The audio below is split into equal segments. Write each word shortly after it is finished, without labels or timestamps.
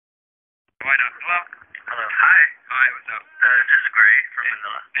why not? Hello? Hello. Hi. Hi, what's up? This is Gray from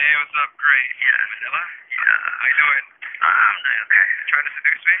Manila. Hey, what's up, Gray? Yeah. Manila? Yeah. How you doing? I'm doing okay. Trying to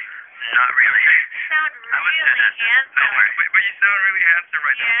seduce me? Not really. Sound I was really good at it. handsome. Don't worry. But you sound really handsome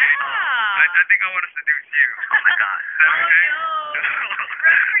right now, okay? Yeah. I think I want to seduce you. Oh my God. Is that okay? Oh no.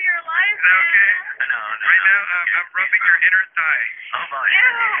 Run for your life, Is that okay? man. No. Right now, I'm rubbing your inner thigh. Oh boy.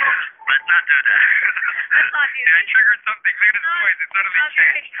 Ew. Let's not do that. Let's not do Yeah, I this. triggered something. Look at his voice. It suddenly Not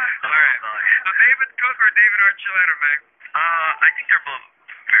very changed. comfortable. Alright. Oh, boy. So David Cook or David Archuleta, man? I think they're both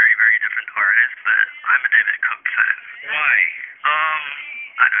very, very different artists, but I'm a David Cook fan. Why?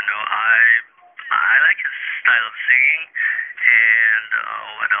 I don't know. I like his style of singing, and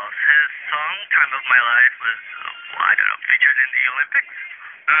what else? His song "Time of My Life" was I don't know, featured in the Olympics.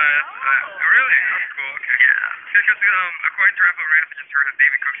 Really? That's cool. Okay. Yeah. Because according to Rafael Reyes, I just heard that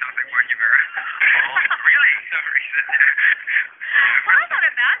David Cook sounds like Martin Rivera. Oh, really? For some reason. Well, that's not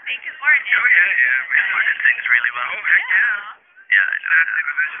a bad thing, because Martin Oh yeah. Martin sings really well. Oh heck yeah. Yeah, I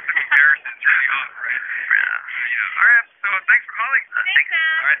know. It's just the comparison is really off, right? Yeah. All right. So thanks for calling. Thanks, man.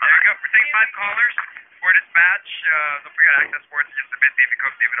 All right, there you go. We're taking 5 callers for this match. Don't forget Access Sports is just a bit. David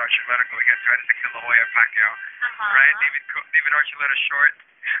Cook, David Archuleta going against 26 La Hoya Pacquiao. Right? David Archuleta short.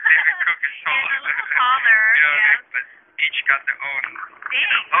 David Cook is tall. And a little taller, You know what I yeah. mean? But each got their own.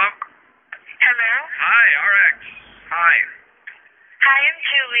 Dang. Hello? Hello. Hi, RX. Hi. Hi, I'm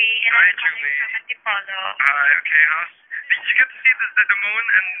Julie, and Hi, I'm calling Julie. from Antipolo. Hi, okay, did you get to see the moon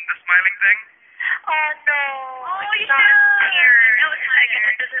and the smiling thing? Oh no, Oh, you it's not should. here. No, it's not I guess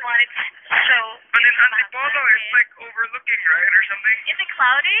here. it doesn't want it to show. But in it's not Antipolo, like it's like overlooking, right, or something? Is it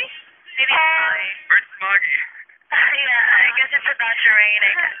cloudy? Maybe it's cloudy. Or it's smoggy. Yeah, I guess it's about to rain.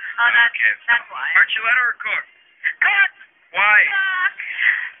 I guess. Oh, Okay. that's why. Archuleta or Cook? But Why?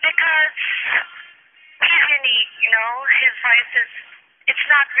 because he's unique, you know, his voice is. It's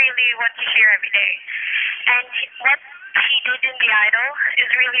not really what you hear every day, and what he did in The Idol is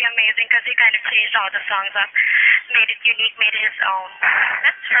really amazing because he kind of changed all the songs up, made it unique, made it his own.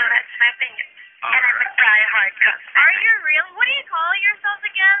 That's So true. that's my opinion. All And I'm a right. die-hard Cook fan. Are you real? What do you call yourselves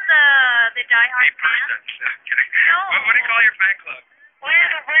again? The A diehard person. fan? No, I'm kidding. No. What do you call your fan club? We're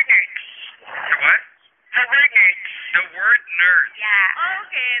the word nerds. The what? The word nerds. The word nerd. Yeah. Oh,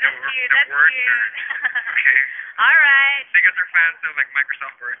 okay, that's cute. The That's word cute. nerd. Okay. All right. So you guys are fans of like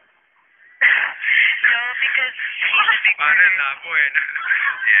Microsoft Word? No, because he's a big Ano nerd. na, boy.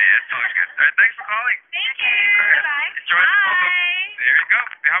 Yeah, it's all good. All right, thanks for calling. Thank you. Bye-bye. Enjoy the photo. Bye. There you go.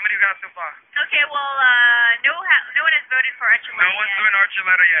 How many you got so far? Okay, well, no one has voted for Archuleta No one's yet. doing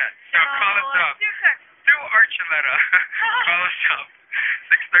Archuleta yet. So call us up. Do Archuleta. Call us up.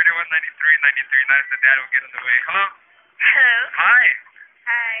 631-9393. That's the dad will get in the way. Hello? Hello. Hi.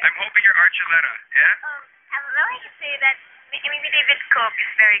 Hi. I'm hoping you're Archuleta. Yeah? I'm willing to say that maybe David Cook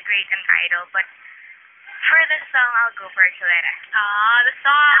is very great in Idol, but for this song, I'll go for Archuleta. Ah, the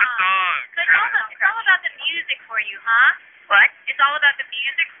song. For the song. So it's all about the music for you, huh? What? It's all about the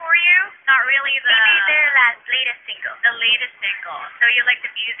music for you, not really Maybe their latest single. the latest single. So you like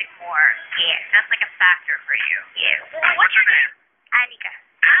the music more. Yes. That's like a factor for you. Yes. Well, What's your name? Annika.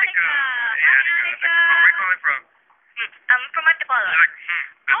 Annika. Hey, Hi, Annika. Annika. Where are you calling from? I'm from Antipolo. She's like,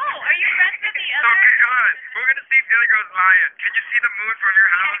 Oh, are you friends with the So, other? okay, come on. We're going to see if the other girl's lying. Can you see the moon from your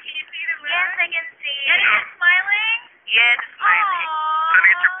house? Can you see the moon? Yes, I can see. And he's smiling? Yes, smiling. Aww. Trying to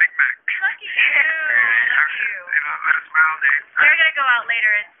get your Big Mac. Lucky you. Lucky you. You know, let us smile, Dave. We're going to go out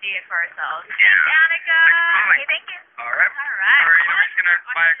later and see it for ourselves. Yeah. Thanks, Annika. Thanks for calling. Okay, thank you. All right. All right. Or, you know, we're just going to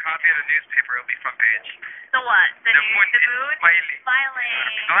buy a copy of the newspaper. It'll be front page. The what? The moon The is moon? smiling.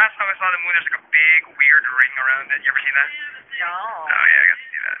 Smiling. The last time I saw the moon, there's like a big, weird ring around it. You ever seen that? No. Oh, yeah, I got to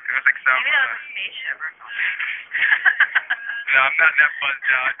see that. It was like some... Maybe that was a spaceship or something. No, I'm not that buzzed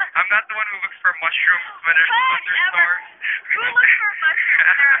out. I'm not the one who looks for mushrooms when there's thunderstorms. Who looks for mushrooms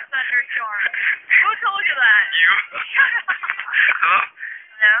when there are thunderstorms? Who told you that? You? Hello?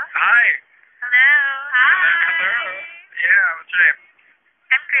 Hello? Hi. Hello. Hello. Yeah, what's your name?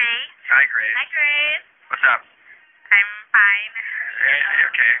 I'm Grace. Hi, Grace. Hi, Grace. What's up? I'm fine. Hey,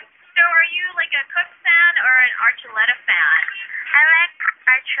 okay. So are you like a Cook fan or an Archuleta fan? I like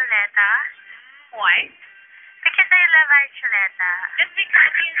Archuleta Why? because I love Archuleta. Just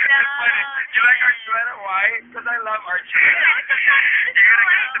because you know. That's funny. You like Archuleta? Why? Because I love Archuleta. You gotta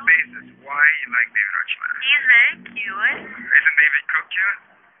get the basis. Why you like David Archuleta? He's very cute. Isn't David Cook cute?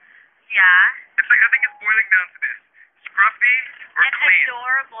 Yeah. It's like, I think it's boiling down to this. Scruffy or And clean?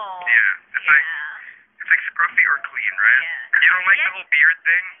 adorable. Yeah. It's like scruffy or clean, right? Yeah. You don't like the whole beard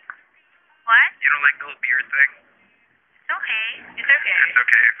thing? What? You don't like the whole beard thing? It's okay. It's okay. It's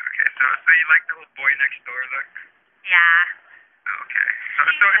okay. Okay. So you like the whole boy next door look? Yeah. Okay. So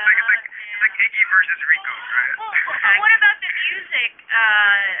It's like Iggy versus Rico, right? Well, what about the music?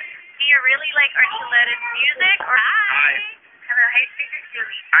 Do you really like Archuleta's music? Or Hi. Hello, hi, this is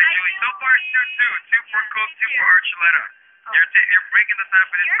Julie. Hi, Julie. So far, it's 2-2. 2 for Cook, 2 for Archuleta. You're breaking the tie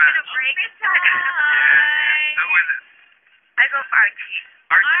for this You're match. gonna break it. Hi. Yeah. Who is it? I go for Archie.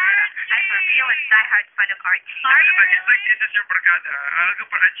 Archie. I'm a real diehard fan of Archie. It's like this is your barkada. I'll go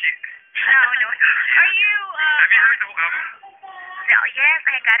for Archie. No. Are you, Have you heard the whole album? Well, yes,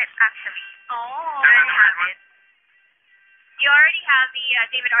 I got it actually. Oh. Is that the first one? You already have the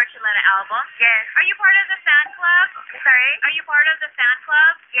David Archuleta album. Yes. Are you part of the fan club? Sorry? Are you part of the fan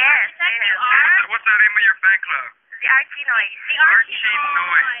club? Yes, Yes, you yes. are. What's the name of your fan club? The Archie Noise. The Archie Noise.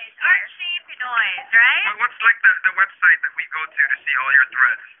 Noise. Archie Noise, right? What's like the website that we go to see all your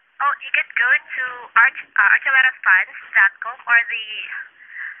threads? Oh, you can go to archuletafans.com or the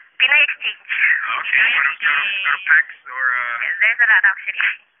Pinoy Exchange. Okay. Go to PEX or Yes, there's a lot actually.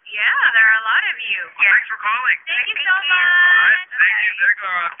 Yeah, there are a lot of you. Well, thanks for calling. Thank you Thank so you. Alright, much. thank you. There go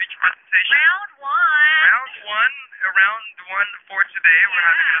our feature presentation. Round one. Round one for today. We're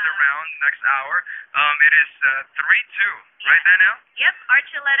having Yeah. another round next hour. It is 3-2. Right, Danielle? Yep,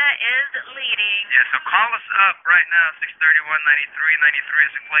 Archuleta is leading. Yeah, so call us up right now, 631-9393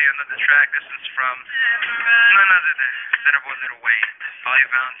 as we play another track. This is from none other than Little Wayne, Polly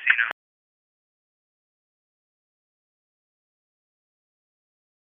Valentino.